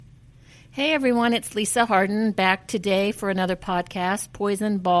Hey everyone, it's Lisa Harden back today for another podcast,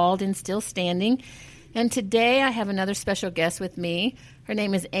 Poisoned, Bald, and Still Standing. And today I have another special guest with me. Her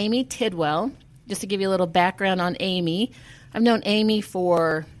name is Amy Tidwell. Just to give you a little background on Amy, I've known Amy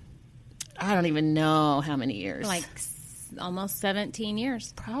for, I don't even know how many years. Like almost 17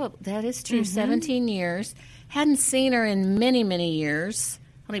 years. Probably, that is true, 17 years. Hadn't seen her in many, many years.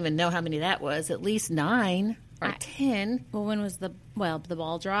 I don't even know how many that was, at least 9 or 10. Well, when was the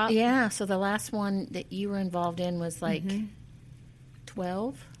ball drop? Yeah, so the last one that you were involved in was like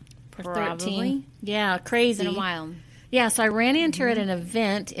 12 or 13. Yeah, crazy. It's been a while. Yeah, so I ran into her at an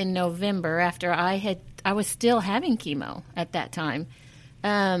event in November after I was still having chemo at that time,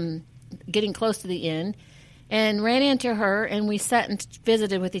 getting close to the end, and ran into her, and we sat and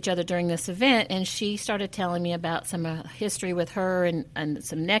visited with each other during this event, and she started telling me about some history with her and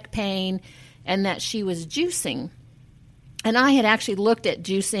some neck pain, and that she was juicing. And I had actually looked at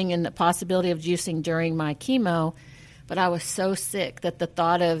juicing and the possibility of juicing during my chemo, but I was so sick that the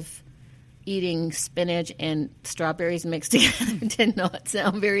thought of eating spinach and strawberries mixed together did not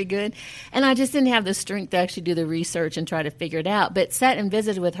sound very good. And I just didn't have the strength to actually do the research and try to figure it out. But sat and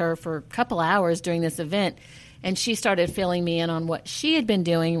visited with her for a couple hours during this event, and she started filling me in on what she had been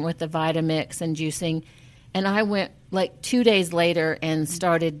doing with the Vitamix and juicing. And I went like 2 days later and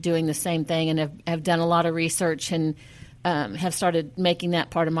started doing the same thing, and have done a lot of research and have started making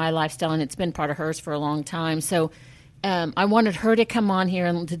that part of my lifestyle, and it's been part of hers for a long time. So I wanted her to come on here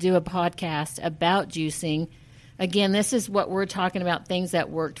and to do a podcast about juicing. Again, this is what we're talking about, things that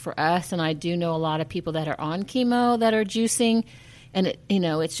worked for us, and I do know a lot of people that are on chemo that are juicing, and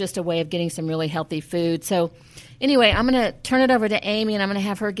it's just a way of getting some really healthy food. So anyway, I'm going to turn it over to Amy, and I'm going to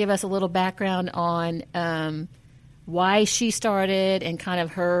have her give us a little background on why she started and kind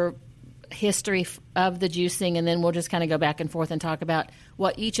of her history of the juicing, and then we'll just kind of go back and forth and talk about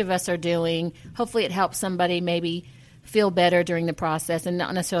what each of us are doing. Hopefully it helps somebody maybe feel better during the process, and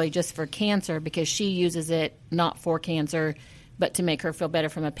not necessarily just for cancer, because she uses it not for cancer, but to make her feel better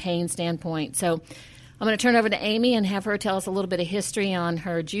from a pain standpoint. So I'm going to turn over to Amy and have her tell us a little bit of history on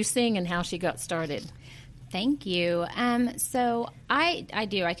her juicing and how she got started. Thank you. So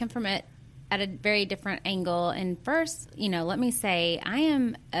I come from it at a very different angle. And first, let me say I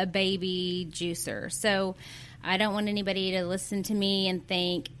am a baby juicer. So I don't want anybody to listen to me and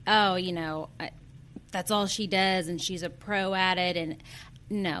think, that's all she does and she's a pro at it. And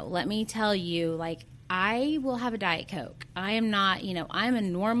no, let me tell you, I will have a Diet Coke. I am not, I'm a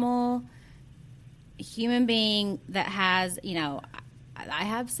normal human being that has, I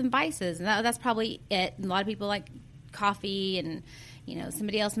have some vices, and that's probably it. A lot of people like coffee, and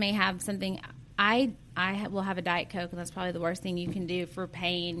somebody else may have something. I will have a Diet Coke, and that's probably the worst thing you can do for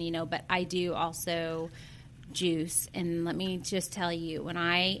pain, but I do also juice. And let me just tell you, when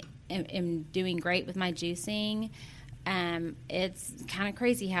I am doing great with my juicing, it's kind of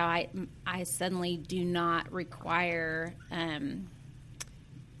crazy how I suddenly do not require,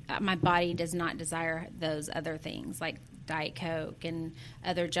 my body does not desire those other things like Diet Coke and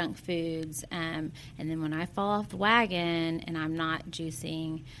other junk foods. And then when I fall off the wagon and I'm not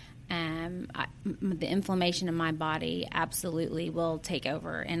juicing, the inflammation in my body absolutely will take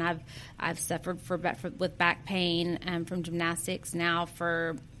over. And I've suffered with back pain from gymnastics now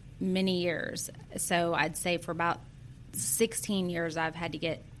for many years. So I'd say for about 16 years I've had to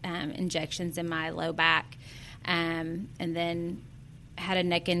get injections in my low back, and then had a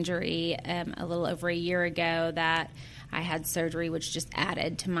neck injury a little over a year ago that I had surgery, which just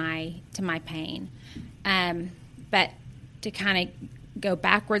added to my pain. But to kind of go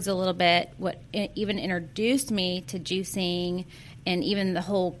backwards a little bit, what even introduced me to juicing and even the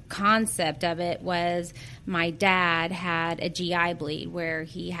whole concept of it was my dad had a GI bleed where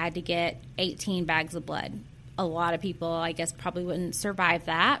he had to get 18 bags of blood. A lot of people, I guess, probably wouldn't survive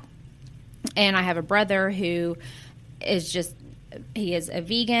that. And I have a brother who he is a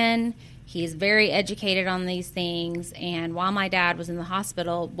vegan. He is very educated on these things. And while my dad was in the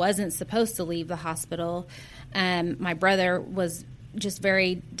hospital, wasn't supposed to leave the hospital, my brother was just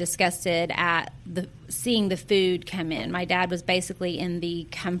very disgusted at seeing the food come in. My dad was basically in the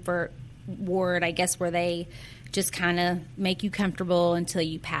comfort ward, I guess, where they just kind of make you comfortable until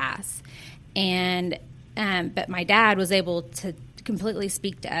you pass. And but my dad was able to completely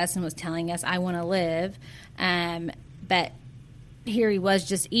speak to us and was telling us, I want to live. But here he was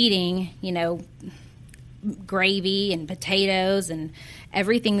just eating, gravy and potatoes and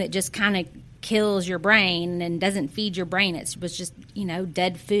everything that just kind of kills your brain and doesn't feed your brain. It was just,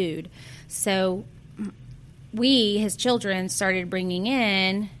 dead food. So we, his children, started bringing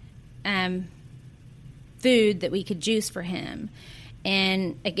in food that we could juice for him.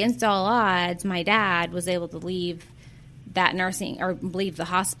 And against all odds, my dad was able to leave that nursing or leave the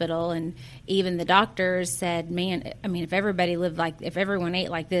hospital, and even the doctors said, man, I mean, if everyone ate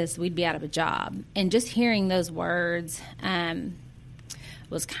like this, we'd be out of a job. And just hearing those words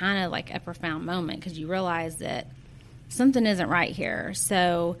was kind of like a profound moment, because you realize that something isn't right here.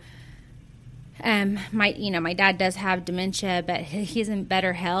 So my dad does have dementia, but he's in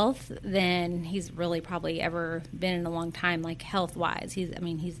better health than he's really probably ever been in a long time, like health wise.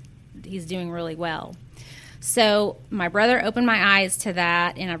 He's doing really well. So my brother opened my eyes to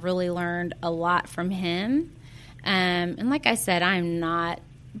that, and I've really learned a lot from him. And like I said, I'm not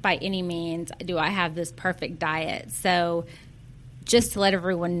by any means do I have this perfect diet. So just to let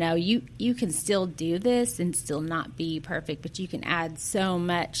everyone know, you can still do this and still not be perfect, but you can add so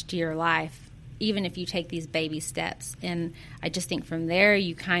much to your life, even if you take these baby steps. And I just think from there,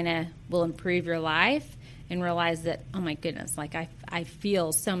 you kind of will improve your life and realize that, oh my goodness, like I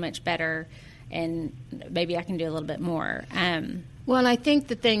feel so much better, and maybe I can do a little bit more. Well, and I think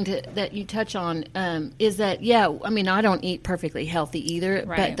the thing that you touch on is that, I don't eat perfectly healthy either,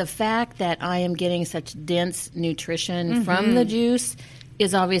 right. But the fact that I am getting such dense nutrition from the juice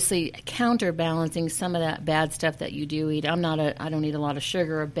is obviously counterbalancing some of that bad stuff that you do eat. I don't eat a lot of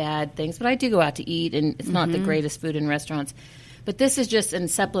sugar or bad things, but I do go out to eat, and it's not the greatest food in restaurants. But this is just a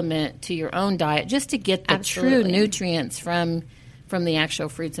supplement to your own diet, just to get the true nutrients from the actual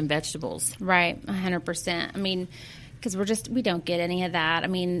fruits and vegetables. Right, 100%. I mean, because we don't get any of that. I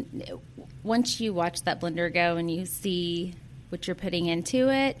mean, once you watch that blender go and you see what you're putting into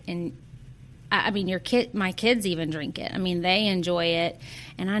it, and my kids even drink it. I mean, they enjoy it,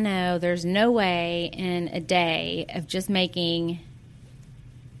 and I know there's no way in a day of just making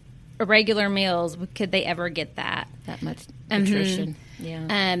regular meals could they ever get that much nutrition.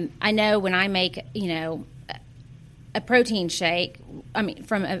 Yeah. I know when I make, a protein shake,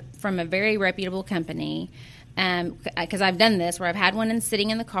 from a very reputable company, because I've done this where I've had one sitting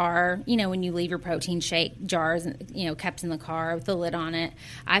in the car, when you leave your protein shake jars, kept in the car with the lid on it.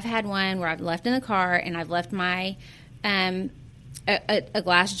 I've had one where I've left in the car, and I've left my a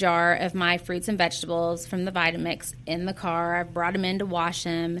glass jar of my fruits and vegetables from the Vitamix in the car. I've brought them in to wash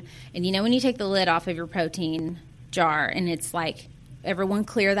them, and when you take the lid off of your protein jar, and it's like, everyone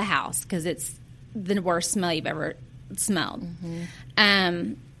clear the house because it's the worst smell you've ever smelled.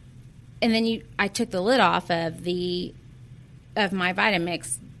 And then I took the lid off of my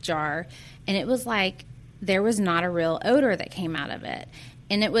Vitamix jar, and it was like there was not a real odor that came out of it.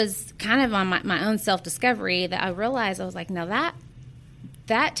 And it was kind of on my own self-discovery that I realized, I was like, now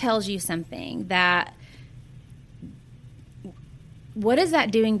that tells you something, that what is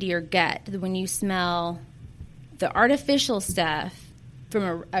that doing to your gut when you smell the artificial stuff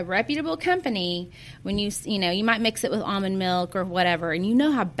from a reputable company, when you might mix it with almond milk or whatever, and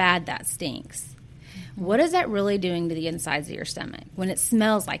how bad that stinks. What is that really doing to the insides of your stomach when it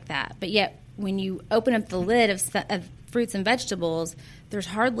smells like that? But yet, when you open up the lid of fruits and vegetables, there's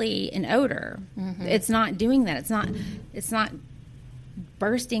hardly an odor. It's not doing that. It's not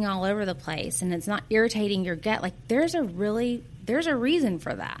bursting all over the place, and it's not irritating your gut. Like, there's a reason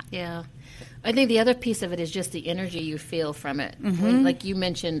for that. Yeah. I think the other piece of it is just the energy you feel from it. Like you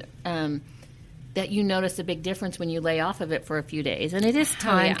mentioned, that you notice a big difference when you lay off of it for a few days. And it is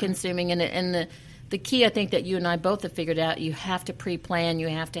time-consuming. And the key, I think, that you and I both have figured out, you have to pre-plan. You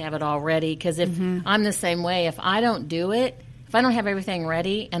have to have it all ready. Because if I'm the same way, if I don't do it, if I don't have everything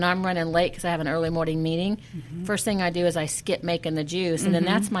ready and I'm running late because I have an early morning meeting, first thing I do is I skip making the juice, and then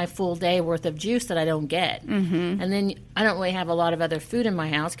that's my full day worth of juice that I don't get. And then I don't really have a lot of other food in my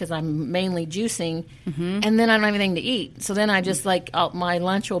house because I'm mainly juicing, and then I don't have anything to eat. So then I just my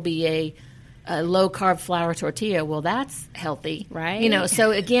lunch will be a low-carb flour tortilla. Well, that's healthy. Right.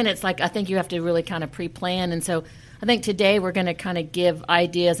 So again, it's like I think you have to really kind of pre-plan. And so I think today we're going to kind of give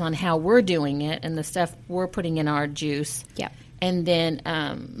ideas on how we're doing it and the stuff we're putting in our juice. Yep. And then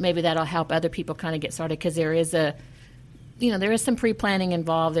maybe that'll help other people kind of get started, because there is there is some pre-planning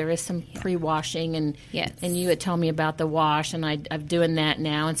involved. There is some pre-washing, and you had told me about the wash, and I'm doing that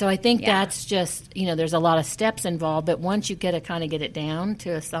now. And so I think that's just, there's a lot of steps involved, but once you get it down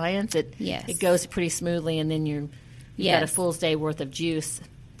to a science, it goes pretty smoothly, and then you've got a full day worth of juice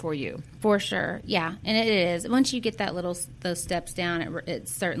for you. For sure, yeah. And it is. Once you get those steps down, it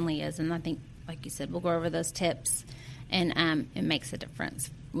certainly is. And I think, like you said, we'll go over those tips, and it makes a difference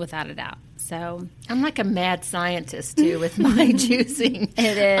without a doubt. So I'm like a mad scientist too with my juicing.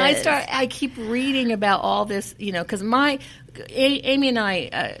 It is. I keep reading about all this, because Amy and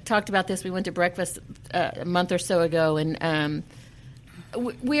I talked about this. We went to breakfast a month or so ago, and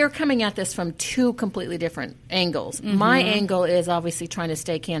we are coming at this from two completely different angles. My angle is obviously trying to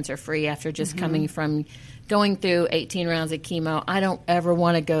stay cancer-free after just coming from going through 18 rounds of chemo. I don't ever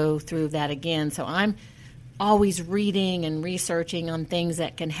want to go through that again. So I'm always reading and researching on things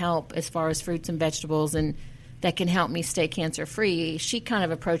that can help as far as fruits and vegetables and that can help me stay cancer-free. She kind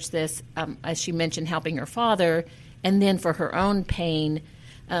of approached this, as she mentioned, helping her father, and then for her own pain.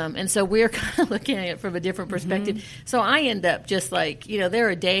 And so we're kind of looking at it from a different perspective. So I end up just like, there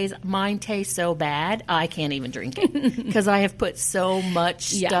are days mine tastes so bad, I can't even drink it because I have put so much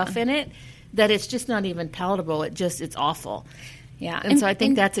stuff in it that it's just not even palatable. It's awful. Yeah. And so I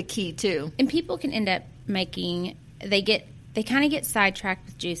think that's a key too. And people can end up they kind of get sidetracked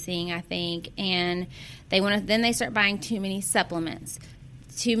with juicing, I think, and then they start buying too many supplements,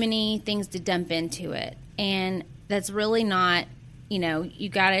 too many things to dump into it. And that's really not, you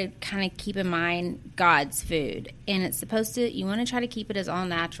got to kind of keep in mind God's food. And it's you want to try to keep it as all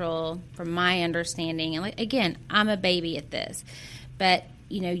natural from my understanding. And again, I'm a baby at this. But,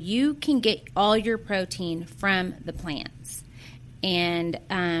 you can get all your protein from the plants. And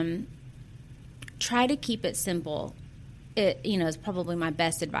try to keep it simple. It is probably my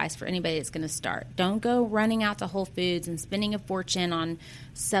best advice for anybody that's going to start. Don't go running out to Whole Foods and spending a fortune on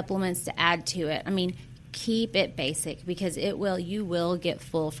supplements to add to it. I mean, keep it basic because you will get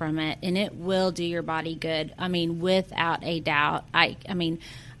full from it and it will do your body good. I mean, without a doubt. I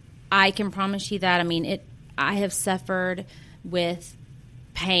can promise you that. I mean, I have suffered with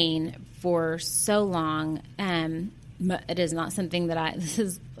pain for so long. It is not something this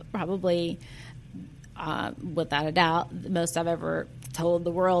is probably without a doubt, the most I've ever told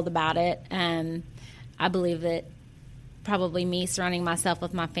the world about it. I believe that probably me surrounding myself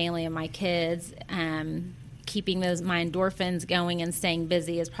with my family and my kids, keeping my endorphins going and staying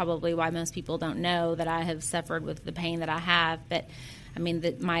busy is probably why most people don't know that I have suffered with the pain that I have. But I mean,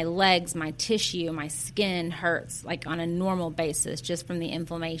 my legs, my tissue, my skin hurts like on a normal basis just from the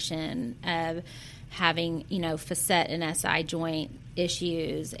inflammation of having, facet and SI joint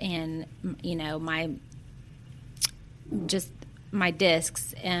issues and, my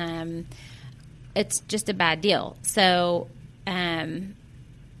discs. It's just a bad deal. So,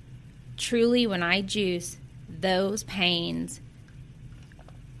 truly when I juice, those pains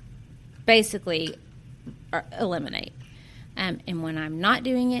basically eliminate. And when I'm not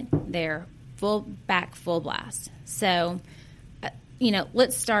doing it, they're full blast. So,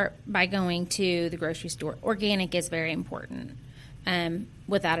 let's start by going to the grocery store. Organic is very important,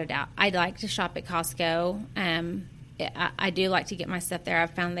 without a doubt. I like to shop at Costco. I do like to get my stuff there.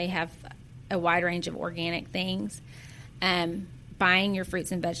 I've found they have a wide range of organic things. Buying your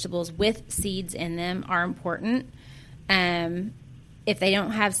fruits and vegetables with seeds in them are important. If they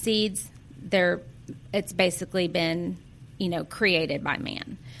don't have seeds, it's basically been, created by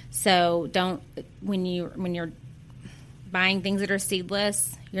man. So when you're buying things that are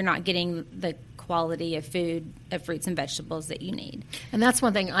seedless, you're not getting the quality of food, of fruits and vegetables that you need. And that's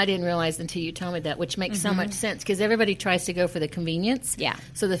one thing I didn't realize until you told me that, which makes so much sense because everybody tries to go for the convenience. Yeah.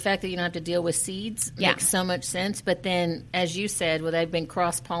 So the fact that you don't have to deal with seeds makes so much sense. But then, as you said, they've been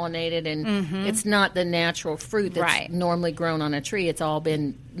cross-pollinated and it's not the natural fruit that's normally grown on a tree. It's all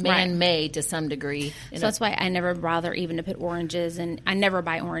been man-made to some degree. So that's why I never bother even to put oranges, and I never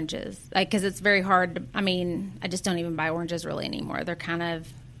buy oranges because it's very hard. I just don't even buy oranges really anymore.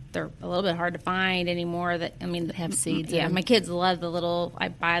 They're a little bit hard to find anymore. That have seeds. Yeah, my kids love I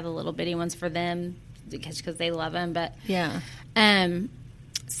buy the little bitty ones for them because they love them. But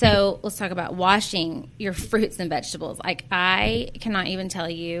so let's talk about washing your fruits and vegetables. Like I cannot even tell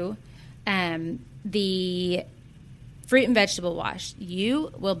you, the fruit and vegetable wash.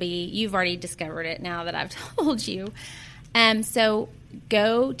 You've already discovered it now that I've told you. So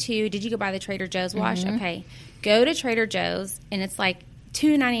did you go buy the Trader Joe's wash? Okay, go to Trader Joe's and it's like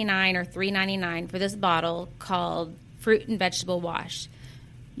 $2.99 or $3.99 for this bottle called Fruit and Vegetable Wash.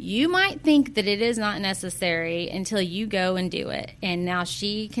 You might think that it is not necessary until you go and do it. And now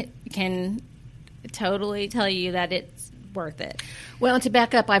she can totally tell you that it's worth it. Well, and to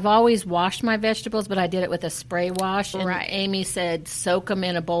back up, I've always washed my vegetables, but I did it with a spray wash. And Amy said, soak them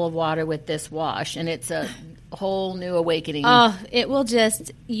in a bowl of water with this wash. And it's a whole new awakening. Oh, you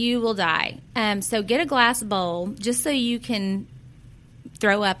will die. So get a glass bowl just so you can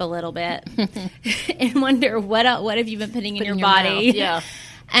throw up a little bit and wonder what have you been putting in your body. Mouth. Yeah.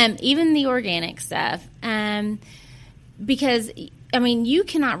 Even the organic stuff. Because you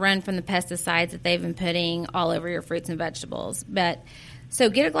cannot run from the pesticides that they've been putting all over your fruits and vegetables.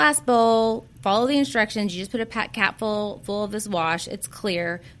 So get a glass bowl, follow the instructions. You just put a cap full of this wash. It's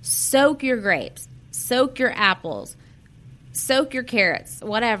clear. Soak your grapes. Soak your apples. soak your carrots,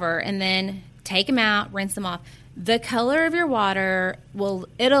 whatever, and then take them out, rinse them off. The color of your water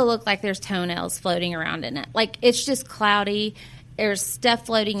it'll look like there's toenails floating around in it. Like, it's just cloudy. There's stuff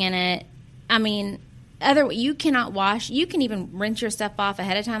floating in it. I mean, you cannot wash. You can even rinse your stuff off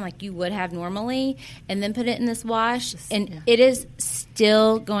ahead of time like you would have normally and then put it in this wash. And it is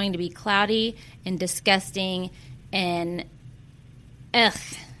still going to be cloudy and disgusting and ugh.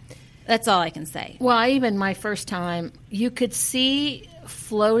 That's all I can say. Well, even my first time, you could see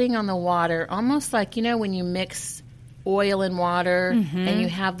floating on the water, almost like, when you mix oil and water and you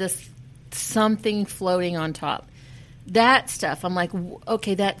have this something floating on top. That stuff, I'm like,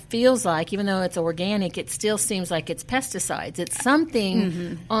 okay, that feels like, even though it's organic, it still seems like it's pesticides. It's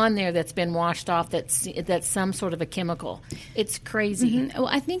something on there that's been washed off that's some sort of a chemical. It's crazy. Well,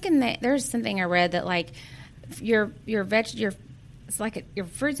 I think there's something I read that, like, your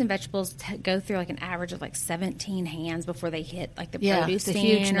fruits and vegetables go through like an average of like 17 hands before they hit like the produce stand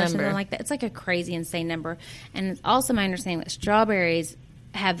huge or number. something like that. It's like a crazy, insane number. And it's also my understanding that strawberries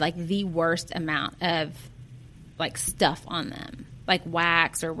have like the worst amount of like stuff on them, like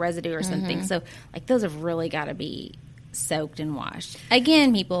wax or residue or something. So like those have really got to be soaked and washed.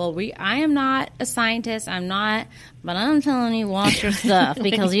 Again, people, I am not a scientist. But I'm telling you, wash your stuff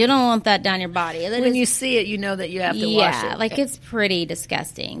because you don't want that down your body. When you see it, you know that you have to wash it. Yeah, like it's pretty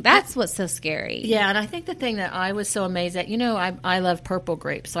disgusting. That's what's so scary. Yeah, and I think the thing that I was so amazed at, I love purple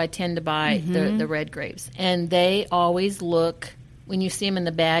grapes, so I tend to buy the red grapes. And they always look, when you see them in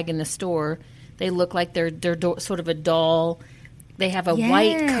the bag in the store, they look like they're sort of a dull, they have a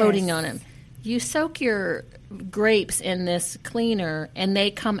white coating on them. You soak your grapes in this cleaner and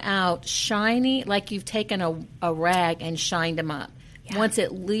they come out shiny like you've taken a rag and shined them up. Yeah. Once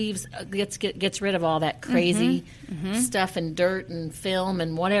it leaves, gets rid of all that crazy stuff and dirt and film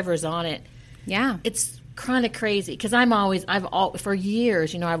and whatever's on it. Yeah. It's kind of crazy because for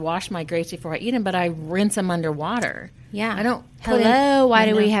years, I've washed my grapes before I eat them, but I rinse them under water. Yeah. I don't. Why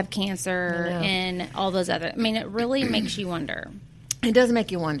do we have cancer and all those other? I mean, it really makes you wonder. It does make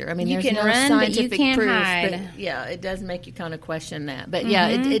you wonder. I mean, you there's can no run, scientific but you can't proof, hide. but yeah, it does make you kind of question that. But yeah,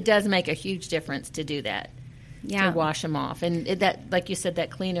 it does make a huge difference to do that. Yeah, to wash them off, and that, like you said, that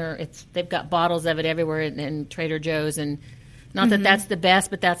cleaner. They've got bottles of it everywhere in Trader Joe's, and not that that's the best,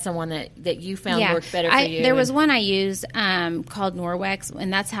 but that's the one that you found worked better for you. There was one I used called Norwex,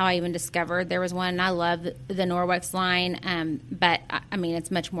 and that's how I even discovered there was one. And I love the Norwex line, but I mean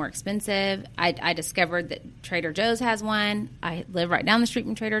it's much more expensive. I discovered that Trader Joe's has one. I live right down the street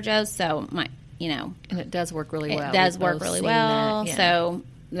from Trader Joe's, so and it does work really well. It does work really well. Yeah. So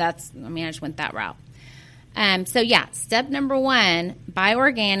I just went that route. So step number 1: buy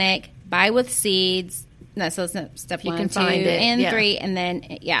organic, buy with seeds. No, so it's step 1, 2, and 3, and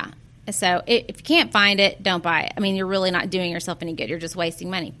then So if you can't find it, don't buy it. I mean, you're really not doing yourself any good. You're just wasting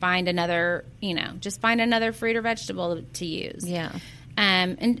money. Find another, just find another fruit or vegetable to use. Yeah,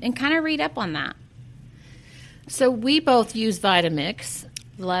 and kind of read up on that. So we both use Vitamix.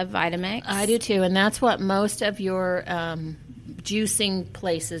 Love Vitamix. I do too, and that's what most of your juicing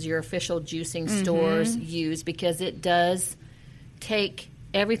places, your official juicing stores use, because it does take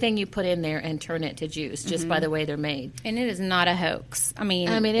everything you put in there and turn it to juice just by the way they're made. And it is not a hoax. I mean,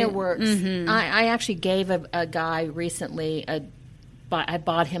 it works. I actually gave a guy recently I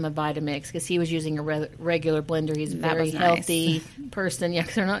bought him a Vitamix because he was using a regular blender. He's a very healthy person. Yeah,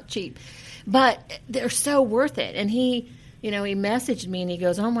 because they're not cheap. But they're so worth it. And he messaged me and he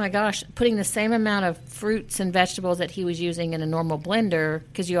goes, oh my gosh, putting the same amount of fruits and vegetables that he was using in a normal blender,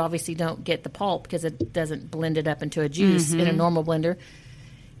 because you obviously don't get the pulp because it doesn't blend it up into a juice in a normal blender,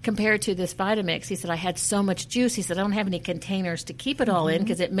 compared to this Vitamix. He said, I had so much juice. He said, I don't have any containers to keep it all in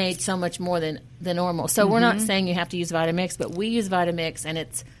because it made so much more than the normal. So we're not saying you have to use Vitamix, but we use Vitamix, and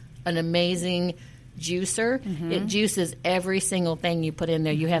it's an amazing juicer. It juices every single thing you put in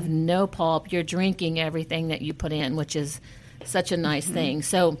there. You have no pulp. You're drinking everything that you put in, which is such a nice thing.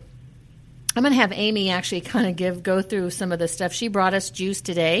 So I'm going to have Amy actually kind of go through some of the stuff. She brought us juice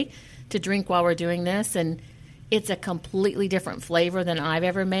today to drink while we're doing this, and it's a completely different flavor than I've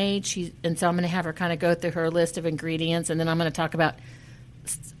ever made. And so I'm going to have her kind of go through her list of ingredients, and then I'm going to talk about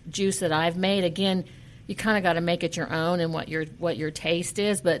juice that I've made. Again, you kind of got to make it your own and what your taste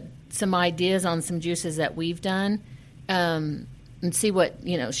is, but some ideas on some juices that we've done, and see what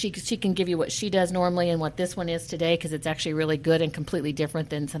she can give you what she does normally and what this one is today, because it's actually really good and completely different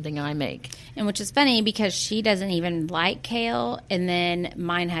than something I make. And which is funny because she doesn't even like kale, and then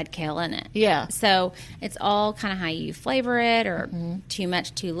mine had kale in it. Yeah. So it's all kind of how you flavor it, or too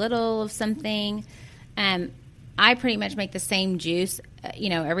much, too little of something. I pretty much make the same juice.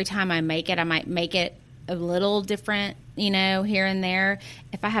 Every time I make it, I might make it a little different, here and there.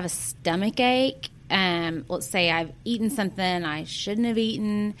 If I have a stomach ache, let's say I've eaten something I shouldn't have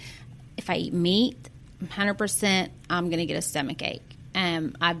eaten. If I eat meat, 100% I'm going to get a stomach ache.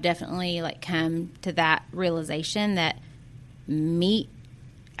 I've definitely come to that realization that meat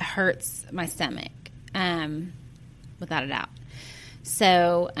hurts my stomach, without a doubt.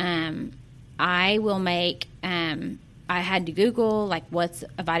 So I will make, I had to Google what's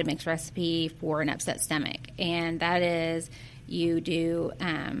a Vitamix recipe for an upset stomach. And that is you do,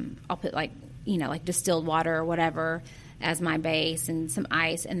 I'll put distilled water or whatever as my base and some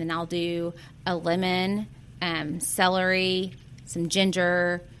ice. And then I'll do a lemon, celery, some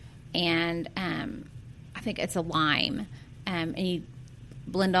ginger, and I think it's a lime. And you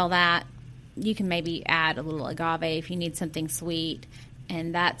blend all that. You can maybe add a little agave if you need something sweet.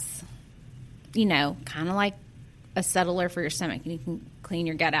 And that's, kind of like a settler for your stomach. And you can clean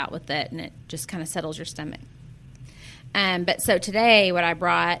your gut out with it, and it just kind of settles your stomach. But so today what I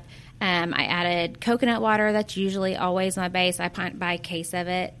brought, I added coconut water. That's usually always my base. I buy a case of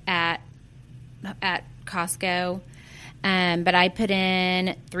it at Costco. But I put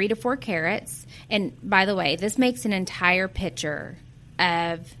in 3 to 4 carrots. And by the way, this makes an entire pitcher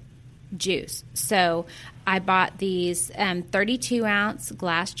of juice. So I bought these 32-ounce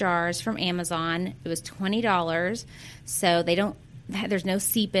glass jars from Amazon. It was $20. So there's no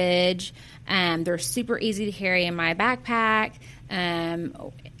seepage. They're super easy to carry in my backpack.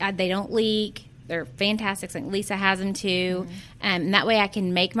 They don't leak. They're fantastic. Like Lisa has them too. Mm-hmm. And that way I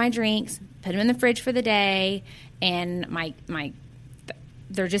can make my drinks, put them in the fridge for the day, and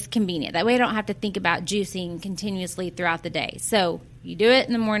they're just convenient. That way I don't have to think about juicing continuously throughout the day. So you do it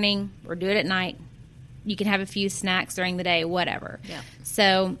in the morning or do it at night. You can have a few snacks during the day, whatever. Yeah.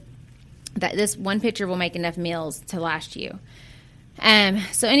 So this one pitcher will make enough meals to last you.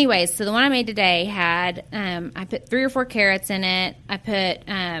 So anyways, the one I made today had, I put 3 or 4 carrots in it. I put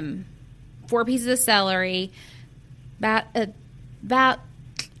 4 pieces of celery, about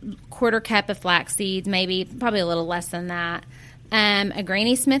quarter cup of flax seeds, probably a little less than that. A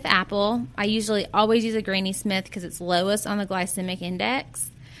Granny Smith apple. I always use a Granny Smith because it's lowest on the glycemic index.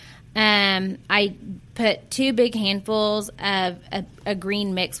 I put 2 big handfuls of a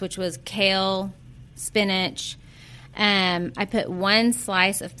green mix, which was kale, spinach. I put 1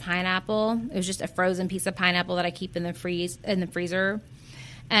 slice of pineapple. It was just a frozen piece of pineapple that I keep in the freezer.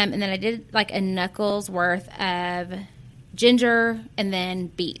 And then I did a knuckles worth of ginger and then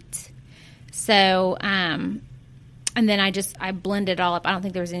beet. So, and then I blended it all up. I don't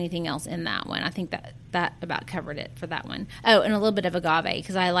think there was anything else in that one. I think that about covered it for that one. Oh, and a little bit of agave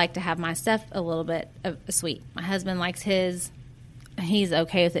because I like to have my stuff a little bit of sweet. My husband likes his. He's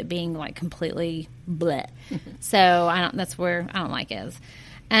okay with it being completely bleh. So that's where I don't like his.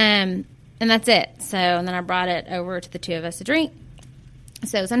 And that's it. So, and then I brought it over to the 2 of us to drink.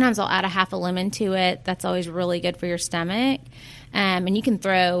 So sometimes I'll add a half a lemon to it. That's always really good for your stomach. And you can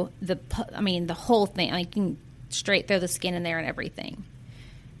throw the whole thing. You can straight throw the skin in there and everything.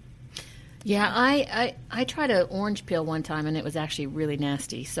 Yeah, I tried an orange peel one time, and it was actually really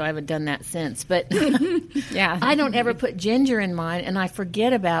nasty, so I haven't done that since. But yeah, I don't ever put ginger in mine, and I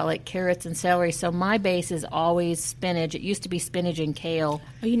forget about carrots and celery, so my base is always spinach. It used to be spinach and kale.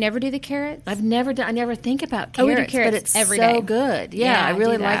 Oh, you never do the carrots? I never think about carrots, we do carrots but it's every so day. Good. Yeah, I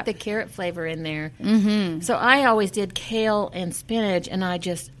really like the carrot flavor in there. Mm-hmm. So I always did kale and spinach, and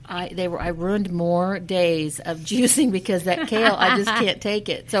I ruined more days of juicing because that kale, I just can't take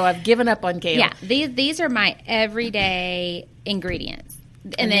it. So I've given up on kale. Yeah, these are my everyday ingredients.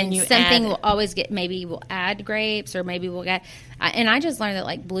 And then something will always maybe we'll add grapes or maybe we'll get, and I just learned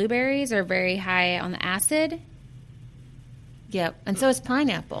that blueberries are very high on the acid. Yep, and so is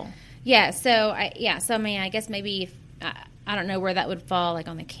pineapple. Yeah, so I guess maybe if, I don't know where that would fall,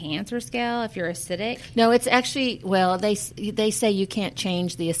 on the cancer scale, if you're acidic. No, it's actually, they say you can't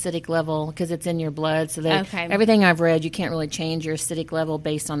change the acidic level because it's in your blood. So everything I've read, you can't really change your acidic level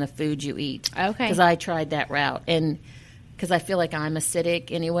based on the food you eat. Okay. Because I tried that route. And because I feel like I'm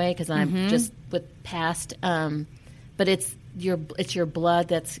acidic anyway because I'm just with past, but it's your blood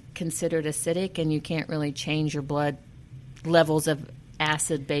that's considered acidic, and you can't really change your blood levels of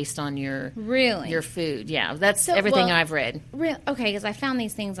acid based on your food. Yeah, that's everything I've read. Okay, because I found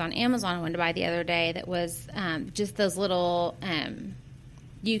these things on Amazon I wanted to buy the other day that was just those little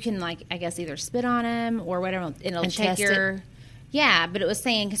you can I guess either spit on them or whatever, it'll check your but it was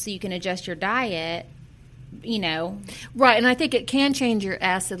saying so you can adjust your diet, Right, and I think it can change your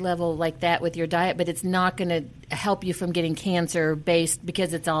acid level like that with your diet, but it's not going to help you from getting cancer because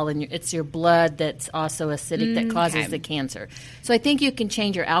it's all it's your blood that's also acidic that causes the cancer. So I think you can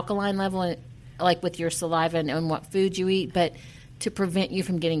change your alkaline level like with your saliva and what food you eat, but to prevent you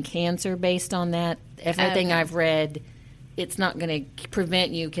from getting cancer based on that. Everything I've read, it's not going to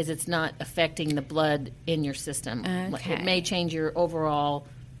prevent you because it's not affecting the blood in your system. Okay. It may change your overall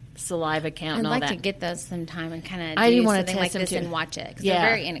saliva count and all that. I'd like to get those sometime and kind of I do want to something test like them this too. and watch it because Yeah.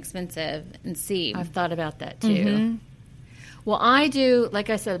 they're very inexpensive and see. I've thought about that too. Well, I do,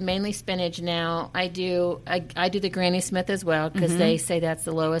 like I said, mainly spinach now. I do the Granny Smith as well because they say that's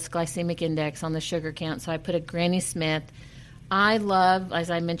the lowest glycemic index on the sugar count. So I put a Granny Smith. I love,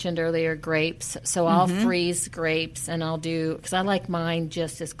 as I mentioned earlier, grapes. So I'll freeze grapes and I'll do, because I like mine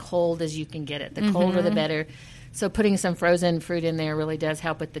just as cold as you can get it. The colder the better. So putting some frozen fruit in there really does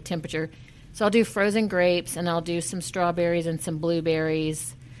help with the temperature. So I'll do frozen grapes and I'll do some strawberries and some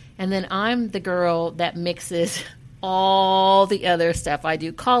blueberries. And then I'm the girl that mixes all the other stuff. I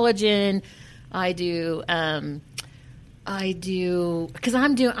do collagen. I've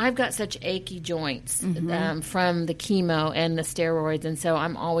got such achy joints from the chemo and the steroids, and so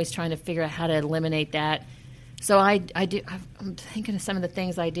I'm always trying to figure out how to eliminate that. So I'm thinking of some of the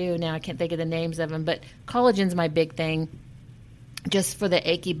things I do now. I can't think of the names of them, but collagen's my big thing, just for the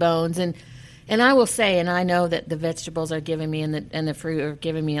achy bones. And I will say, and I know that the vegetables are giving me and the fruit are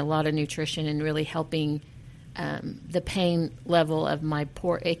giving me a lot of nutrition and really helping the pain level of my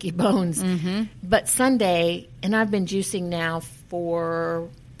poor achy bones. But Sunday, and I've been juicing now for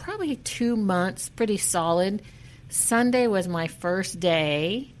probably 2 months, pretty solid. Sunday was my first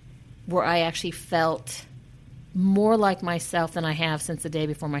day where I actually felt more like myself than I have since the day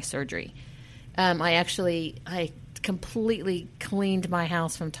before my surgery. I completely cleaned my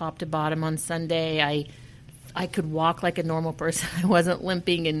house from top to bottom on Sunday. I could walk like a normal person. I wasn't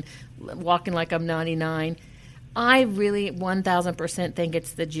limping and walking like I'm 99. I really 1,000% think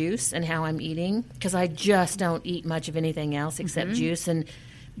it's the juice and how I'm eating, because I just don't eat much of anything else except juice. And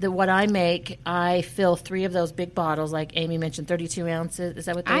what I make, I fill 3 of those big bottles, like Amy mentioned, 32 ounces. Is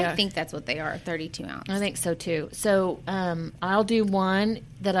that what they are? I think that's what they are, 32 ounce. I think so too. So I'll do one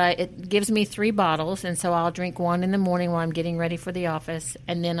it gives me 3 bottles, and so I'll drink one in the morning while I'm getting ready for the office,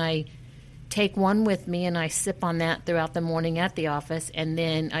 and then I take one with me and I sip on that throughout the morning at the office, and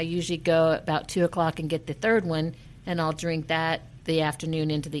then I usually go about 2 o'clock and get the 3rd one, and I'll drink that the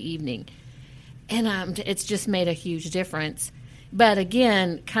afternoon into the evening. And it's just made a huge difference. But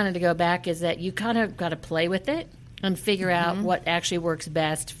again, kind of to go back, is that you kind of got to play with it and figure out what actually works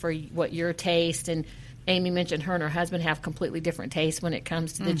best for what your taste. And Amy mentioned her and her husband have completely different tastes when it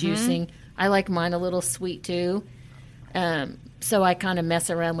comes to the juicing. I like mine a little sweet too. So I kind of mess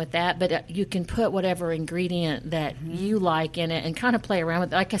around with that, but you can put whatever ingredient that you like in it and kind of play around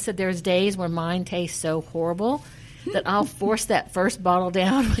with it. Like I said, there's days where mine tastes so horrible that I'll force that first bottle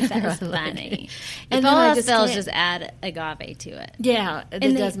down. That's funny. And if all then I else just fails, can't- just add agave to it. Yeah,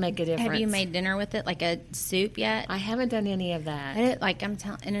 it does make a difference. Have you made dinner with it, like a soup yet? I haven't done any of that. I'm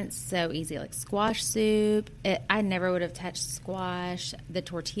telling, and it's so easy, like squash soup. I never would have touched squash. The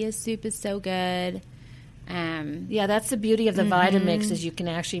tortilla soup is so good. Yeah, that's the beauty of the Vitamix, is you can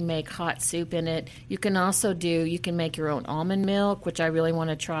actually make hot soup in it. You can also make your own almond milk, which I really want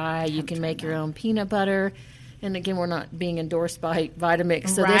to try. You can make your own peanut butter. And again, we're not being endorsed by Vitamix,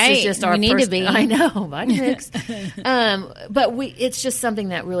 so this is just our we need to be. I know, Vitamix. But it's just something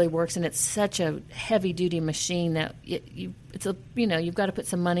that really works, and it's such a heavy-duty machine that you've got to put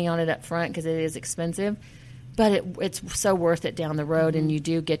some money on it up front because it is expensive. But it's so worth it down the road, and you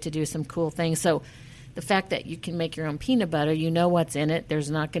do get to do some cool things. So the fact that you can make your own peanut butter, you know what's in it.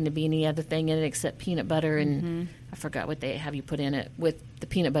 There's not going to be any other thing in it except peanut butter, and I forgot what they have you put in it with the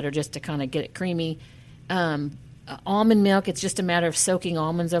peanut butter just to kind of get it creamy. Almond milk, it's just a matter of soaking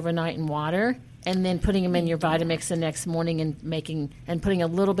almonds overnight in water and then putting them in your Vitamix the next morning and putting a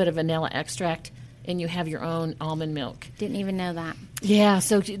little bit of vanilla extract, and you have your own almond milk. Didn't even know that. Yeah,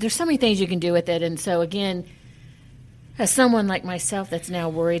 so there's so many things you can do with it. And so again, as someone like myself that's now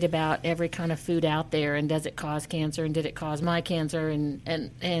worried about every kind of food out there, and does it cause cancer, and did it cause my cancer,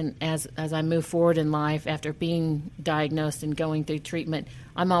 and as I move forward in life after being diagnosed and going through treatment,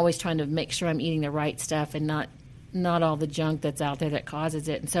 I'm always trying to make sure I'm eating the right stuff and not all the junk that's out there that causes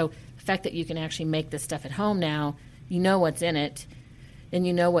it. And so the fact that you can actually make this stuff at home now, you know what's in it, and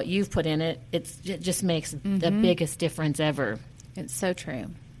you know what you've put in it, it just makes the biggest difference ever. It's so true.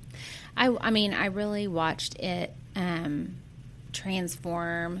 I mean, I really watched it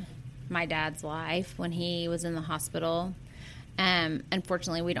transform my dad's life when he was in the hospital.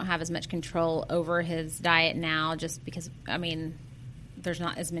 Unfortunately, we don't have as much control over his diet now, just because, I mean, there's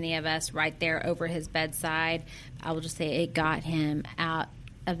not as many of us right there over his bedside. I will just say it got him out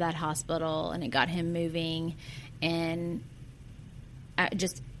of that hospital, and it got him moving, and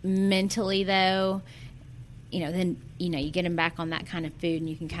mentally, though, then, you get them back on that kind of food and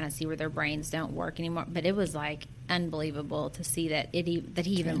you can kind of see where their brains don't work anymore. But it was like unbelievable to see that he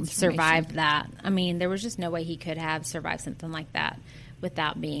even survived that. I mean, there was just no way he could have survived something like that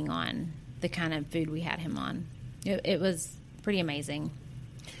without being on the kind of food we had him on. It was pretty amazing.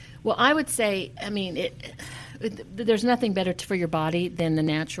 Well, I would say, I mean, there's nothing better for your body than the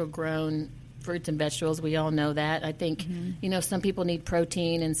natural grown fruits and vegetables. We all know that. I think, some people need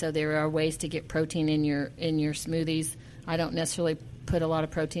protein, and so there are ways to get protein in your smoothies. I don't necessarily put a lot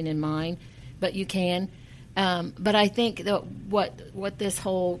of protein in mine, but you can. But I think that what this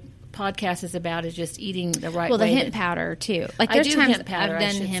whole podcast is about is just eating the right way. Well, the hemp powder too. Like I there's do times hemp powder, I've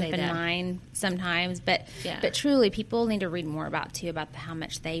done hemp in that. mine sometimes, but truly people need to read more about how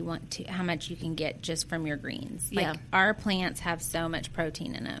much how much you can get just from your greens. Like our plants have so much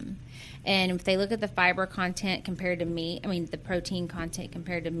protein in them. And if they look at the fiber content compared to meat, the protein content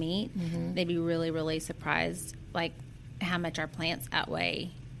compared to meat, they'd be really, really surprised, like how much our plants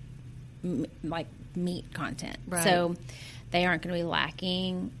outweigh like meat content. Right. So they aren't going to be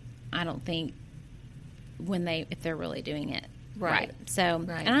lacking, I don't think, if they're really doing it right. So,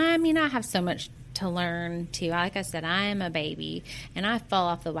 and I have so much to learn too. Like I said, I am a baby and I fall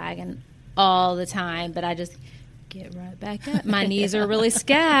off the wagon all the time, but I just get right back up. My knees are really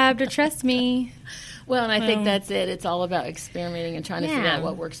scabbed, trust me. Well, and I think that's it. It's all about experimenting and trying to figure out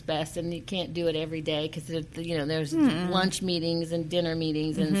what works best. And you can't do it every day because, there's lunch meetings and dinner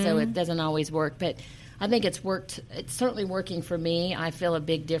meetings, and so it doesn't always work. But I think it's worked. It's certainly working for me. I feel a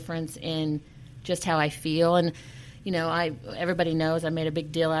big difference in just how I feel. And, everybody knows I made a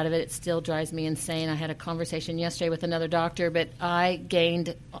big deal out of it. It still drives me insane. I had a conversation yesterday with another doctor, but I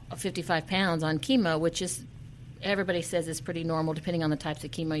gained 55 pounds on chemo, which is, everybody says is pretty normal depending on the types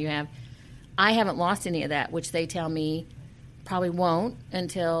of chemo you have. I haven't lost any of that, which they tell me probably won't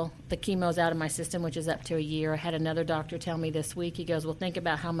until the chemo's out of my system, which is up to a year. I had another doctor tell me this week, he goes, well, think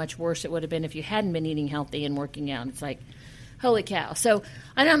about how much worse it would have been if you hadn't been eating healthy and working out. It's like, holy cow. So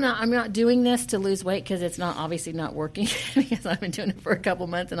I'm not doing this to lose weight because it's obviously not working because I've been doing it for a couple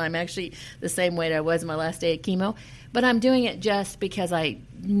months and I'm actually the same weight I was my last day of chemo. But I'm doing it just because I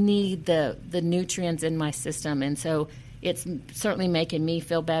need the nutrients in my system. And so it's certainly making me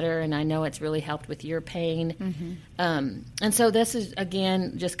feel better, and I know it's really helped with your pain. And so this is,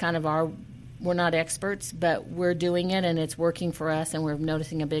 again, just kind of we're not experts, but we're doing it, and it's working for us, and we're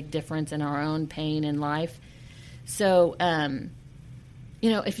noticing a big difference in our own pain and life. So,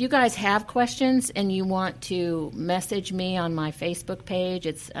 if you guys have questions and you want to message me on my Facebook page,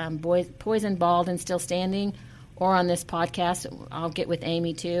 it's Poisoned, Bald, and Still Standing, or on this podcast, I'll get with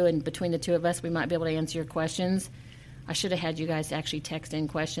Amy too, and between the two of us, we might be able to answer your questions. I should have had you guys actually text in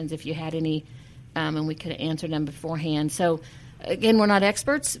questions if you had any, and we could have answered them beforehand. So, again, we're not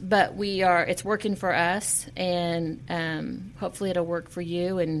experts, but it's working for us, and hopefully it'll work for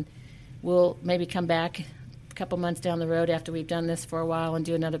you, and we'll maybe come back a couple months down the road after we've done this for a while and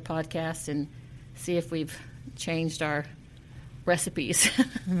do another podcast and see if we've changed our recipes.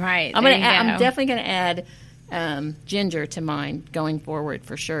 Right. I'm definitely going to add ginger to mine going forward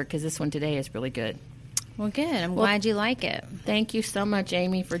for sure, because this one today is really good. Well, good. I'm glad you like it. Thank you so much,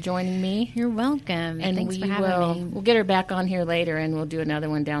 Amy, for joining me. You're welcome. And thanks for having me. We'll get her back on here later, and we'll do another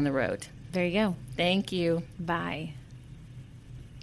one down the road. There you go. Thank you. Bye.